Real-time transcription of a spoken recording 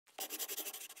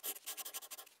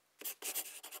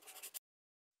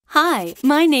Hi,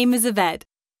 my name is Yvette.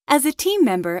 As a team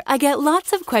member, I get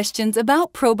lots of questions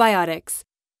about probiotics.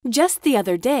 Just the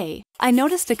other day, I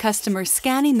noticed a customer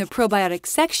scanning the probiotic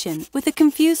section with a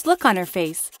confused look on her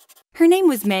face. Her name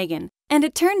was Megan, and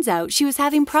it turns out she was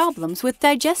having problems with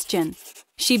digestion.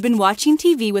 She'd been watching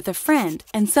TV with a friend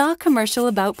and saw a commercial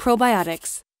about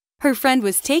probiotics. Her friend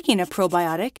was taking a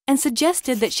probiotic and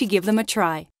suggested that she give them a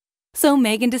try. So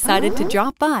Megan decided to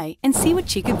drop by and see what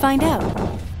she could find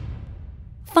out.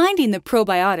 Finding the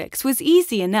probiotics was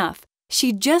easy enough.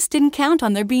 She just didn't count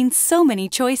on there being so many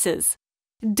choices.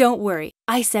 Don't worry,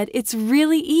 I said it's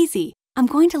really easy. I'm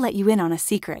going to let you in on a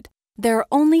secret. There are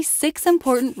only 6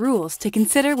 important rules to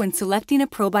consider when selecting a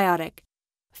probiotic.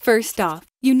 First off,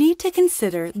 you need to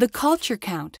consider the culture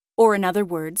count, or in other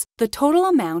words, the total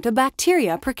amount of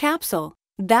bacteria per capsule.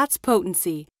 That's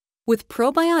potency. With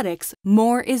probiotics,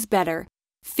 more is better.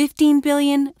 15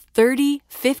 billion, 30,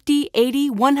 50, 80,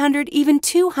 100, even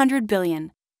 200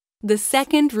 billion. The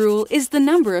second rule is the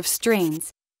number of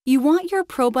strains. You want your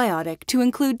probiotic to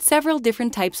include several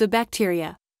different types of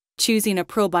bacteria. Choosing a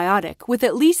probiotic with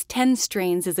at least 10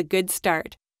 strains is a good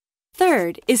start.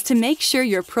 Third is to make sure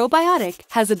your probiotic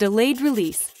has a delayed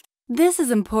release. This is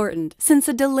important since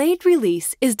a delayed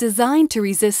release is designed to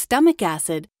resist stomach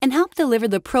acid and help deliver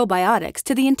the probiotics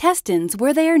to the intestines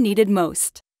where they are needed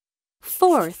most.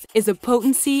 Fourth is a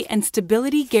potency and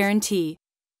stability guarantee.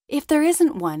 If there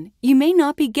isn't one, you may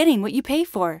not be getting what you pay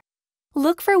for.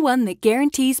 Look for one that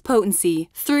guarantees potency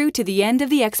through to the end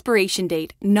of the expiration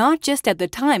date, not just at the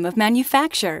time of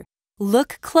manufacture.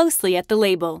 Look closely at the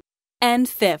label. And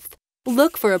fifth,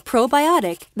 look for a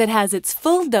probiotic that has its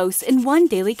full dose in one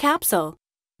daily capsule.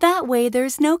 That way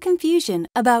there's no confusion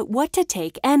about what to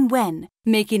take and when,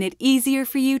 making it easier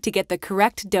for you to get the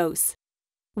correct dose.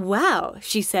 Wow,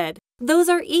 she said, those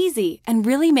are easy and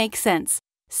really make sense.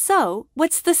 So,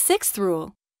 what's the 6th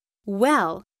rule?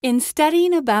 Well, in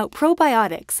studying about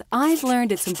probiotics, I've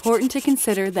learned it's important to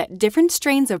consider that different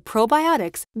strains of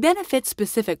probiotics benefit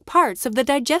specific parts of the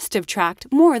digestive tract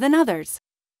more than others.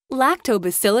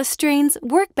 Lactobacillus strains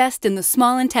work best in the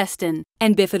small intestine,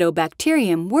 and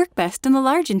Bifidobacterium work best in the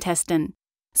large intestine.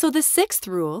 So the 6th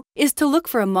rule is to look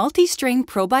for a multi-strain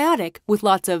probiotic with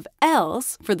lots of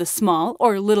L's for the small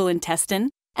or little intestine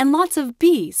and lots of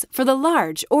B's for the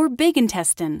large or big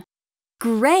intestine.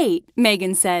 Great,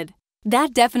 Megan said.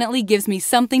 That definitely gives me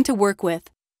something to work with.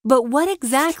 But what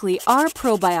exactly are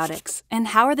probiotics and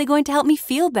how are they going to help me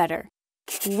feel better?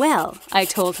 Well, I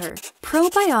told her,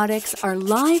 probiotics are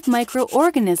live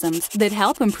microorganisms that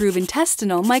help improve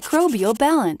intestinal microbial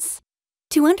balance.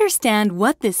 To understand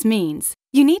what this means,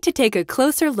 you need to take a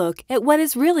closer look at what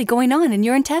is really going on in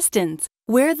your intestines,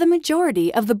 where the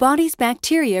majority of the body's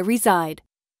bacteria reside.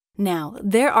 Now,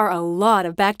 there are a lot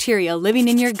of bacteria living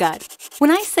in your gut.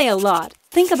 When I say a lot,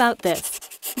 think about this.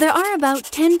 There are about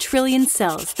 10 trillion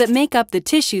cells that make up the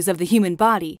tissues of the human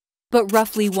body, but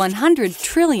roughly 100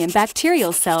 trillion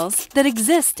bacterial cells that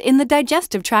exist in the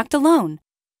digestive tract alone.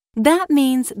 That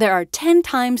means there are 10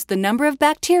 times the number of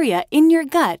bacteria in your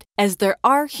gut as there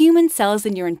are human cells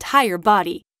in your entire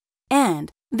body.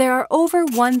 And there are over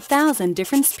 1,000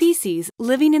 different species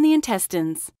living in the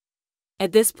intestines.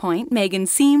 At this point, Megan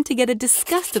seemed to get a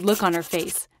disgusted look on her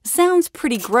face. Sounds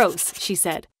pretty gross, she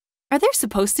said. Are there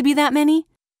supposed to be that many?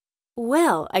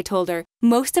 Well, I told her,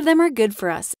 most of them are good for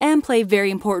us and play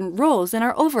very important roles in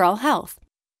our overall health.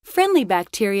 Friendly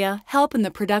bacteria help in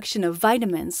the production of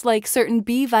vitamins like certain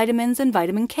B vitamins and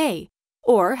vitamin K,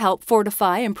 or help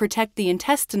fortify and protect the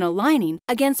intestinal lining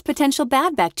against potential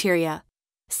bad bacteria.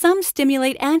 Some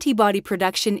stimulate antibody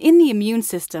production in the immune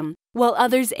system, while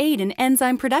others aid in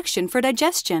enzyme production for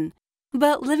digestion.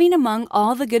 But living among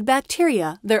all the good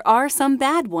bacteria, there are some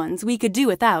bad ones we could do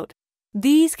without.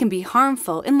 These can be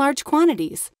harmful in large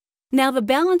quantities. Now, the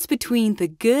balance between the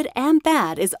good and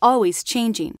bad is always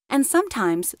changing, and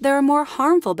sometimes there are more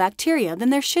harmful bacteria than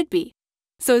there should be.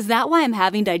 So is that why I'm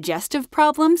having digestive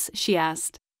problems? She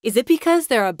asked. Is it because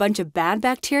there are a bunch of bad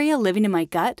bacteria living in my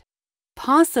gut?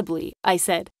 Possibly, I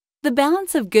said. The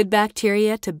balance of good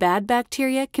bacteria to bad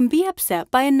bacteria can be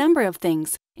upset by a number of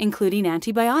things, including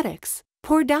antibiotics,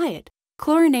 poor diet,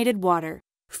 chlorinated water,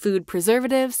 food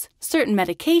preservatives, certain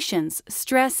medications,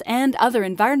 stress, and other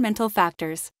environmental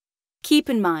factors. Keep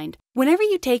in mind, whenever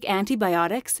you take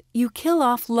antibiotics, you kill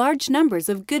off large numbers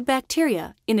of good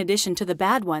bacteria in addition to the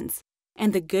bad ones,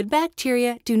 and the good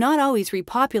bacteria do not always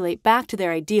repopulate back to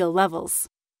their ideal levels.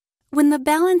 When the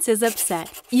balance is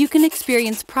upset, you can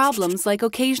experience problems like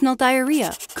occasional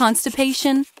diarrhea,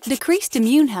 constipation, decreased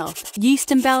immune health, yeast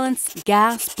imbalance,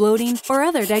 gas, bloating, or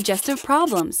other digestive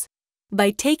problems.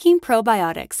 By taking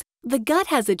probiotics, The gut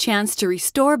has a chance to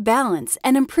restore balance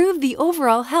and improve the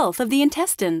overall health of the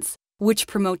intestines, which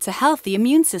promotes a healthy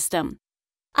immune system.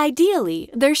 Ideally,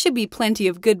 there should be plenty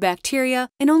of good bacteria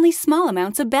and only small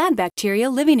amounts of bad bacteria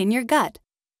living in your gut.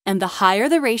 And the higher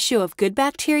the ratio of good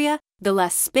bacteria, the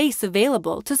less space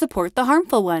available to support the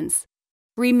harmful ones.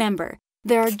 Remember,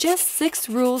 there are just 6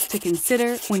 rules to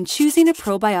consider when choosing a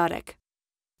probiotic.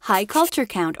 High culture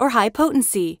count or high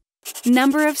potency,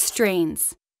 number of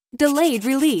strains, delayed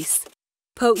release,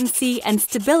 potency and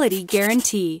stability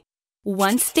guarantee,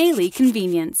 once daily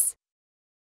convenience.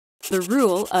 The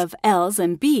rule of L's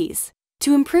and B's.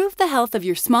 To improve the health of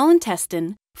your small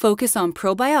intestine, focus on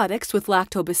probiotics with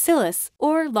lactobacillus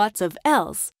or lots of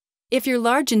L's. If your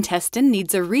large intestine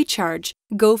needs a recharge,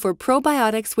 go for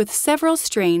probiotics with several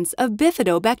strains of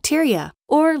Bifidobacterium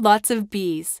or lots of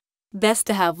B's. Best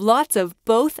to have lots of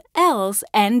both L's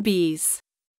and B's.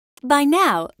 By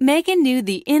now, Megan knew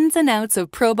the ins and outs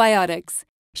of probiotics.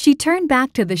 She turned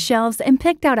back to the shelves and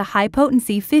picked out a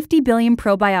high-potency 50 billion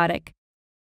probiotic.